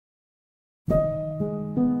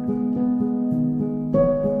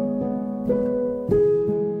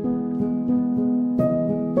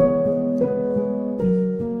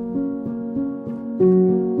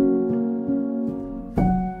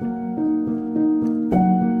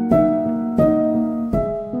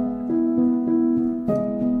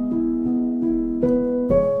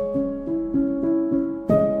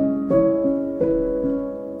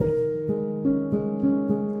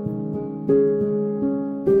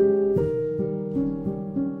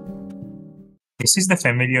This is the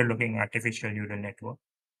familiar looking artificial neural network.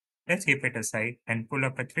 Let's keep it aside and pull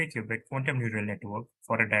up a 3-qubit quantum neural network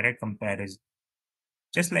for a direct comparison.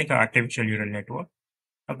 Just like an artificial neural network,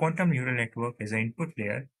 a quantum neural network is an input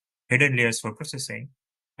layer, hidden layers for processing,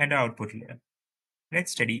 and an output layer.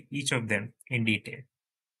 Let's study each of them in detail.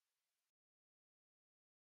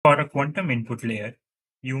 For a quantum input layer,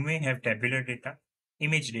 you may have tabular data,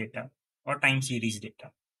 image data, or time series data.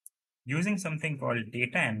 Using something called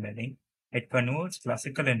data embedding, it converts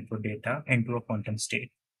classical input data into a quantum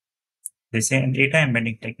state. This data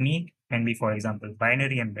embedding technique can be, for example,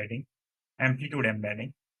 binary embedding, amplitude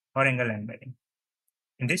embedding, or angle embedding.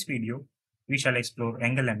 In this video, we shall explore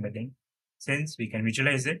angle embedding since we can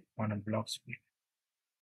visualize it on a Bloch screen.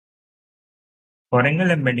 For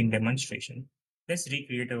angle embedding demonstration, let's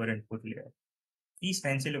recreate our input layer. These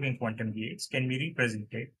fancy looking quantum gates can be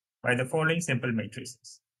represented by the following simple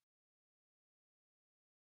matrices.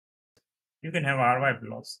 You can have RY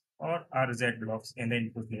blocks or RZ blocks in the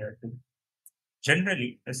input layer too.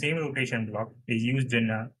 Generally, the same rotation block is used in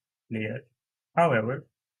a layer. However,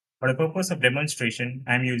 for the purpose of demonstration,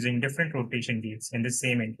 I am using different rotation gates in the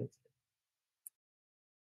same input.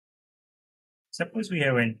 Suppose we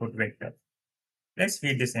have an input vector. Let's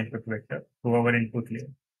feed this input vector to our input layer.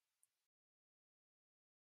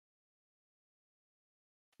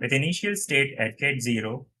 With initial state at ket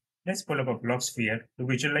 0, let's pull up a Bloch sphere to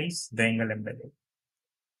visualize the angle embedded.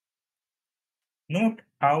 Note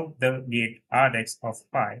how the gate Rx of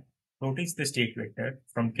pi rotates the state vector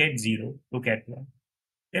from ket 0 to ket 1.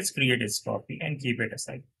 Let's create its copy and keep it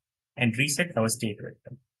aside, and reset our state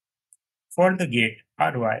vector. For the gate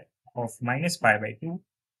Ry of minus pi by 2,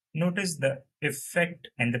 notice the effect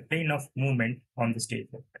and the plane of movement on the state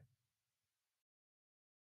vector.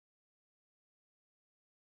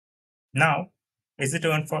 Now is the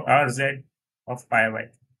turn for Rz of pi by 2.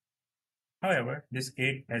 However, this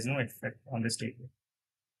gate has no effect on the state vector.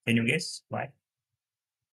 Can you guess why?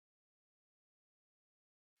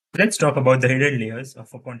 Let's talk about the hidden layers of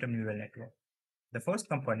a quantum neural network. The first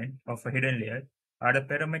component of a hidden layer are the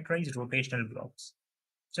parameterized rotational blocks.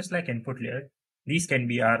 Just like input layer, these can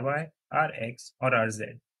be Ry, Rx, or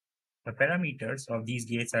Rz. The parameters of these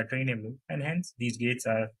gates are trainable, and hence these gates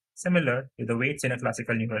are similar to the weights in a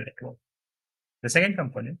classical neural network. The second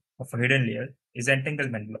component of a hidden layer is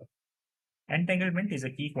entanglement block. Entanglement is a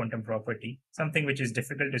key quantum property, something which is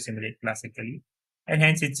difficult to simulate classically, and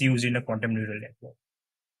hence it's used in a quantum neural network.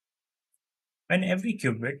 When every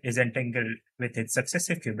qubit is entangled with its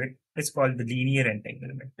successive qubit, it's called the linear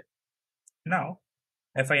entanglement. Now,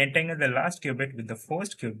 if I entangle the last qubit with the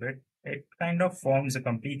first qubit, it kind of forms a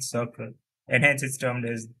complete circle, and hence it's termed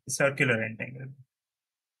as circular entanglement.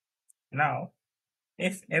 Now,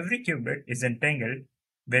 if every qubit is entangled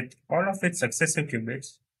with all of its successive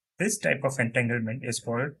qubits, this type of entanglement is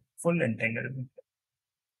called full entanglement.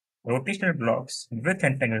 Rotational blocks with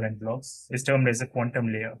entanglement blocks is termed as a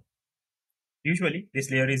quantum layer. Usually,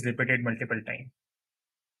 this layer is repeated multiple times.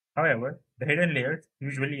 However, the hidden layers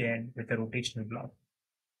usually end with a rotational block.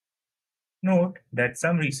 Note that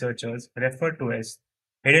some researchers refer to as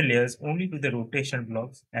hidden layers only to the rotational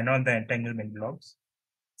blocks and not the entanglement blocks,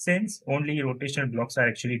 since only rotational blocks are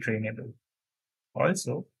actually trainable.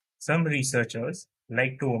 Also, some researchers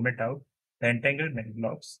like to omit out the entanglement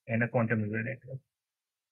blocks in a quantum neural network.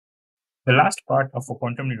 The last part of a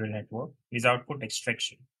quantum neural network is output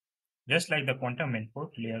extraction. Just like the quantum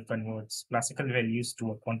input layer converts classical values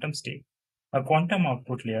to a quantum state, a quantum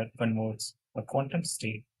output layer converts a quantum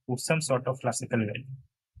state to some sort of classical value.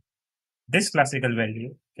 This classical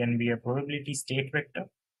value can be a probability state vector,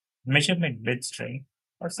 measurement bit string,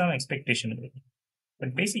 or some expectation value.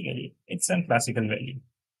 But basically, it's some classical value.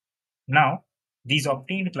 Now, these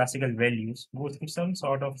obtained classical values go through some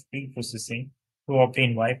sort of pre-processing to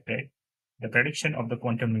obtain YPRED, the prediction of the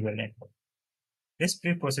quantum neural network. This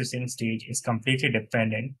pre-processing stage is completely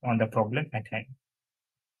dependent on the problem at hand.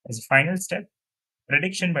 As a final step,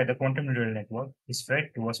 prediction by the quantum neural network is fed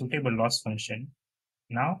to a suitable loss function.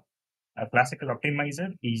 Now, a classical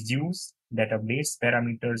optimizer is used that updates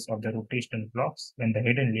parameters of the rotational blocks in the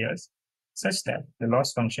hidden layers such that the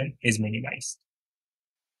loss function is minimized.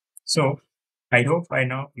 So, I hope by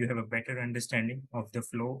now you have a better understanding of the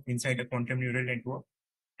flow inside a quantum neural network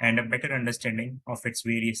and a better understanding of its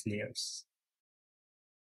various layers.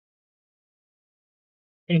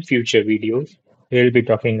 In future videos, we'll be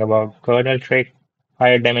talking about kernel trick,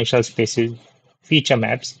 higher dimensional spaces, feature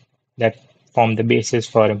maps that form the basis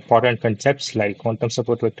for important concepts like quantum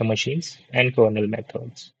support vector machines and kernel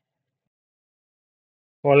methods.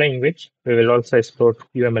 Following which, we will also explore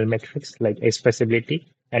UML metrics like expressibility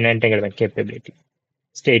and entanglement capability.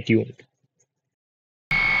 Stay tuned.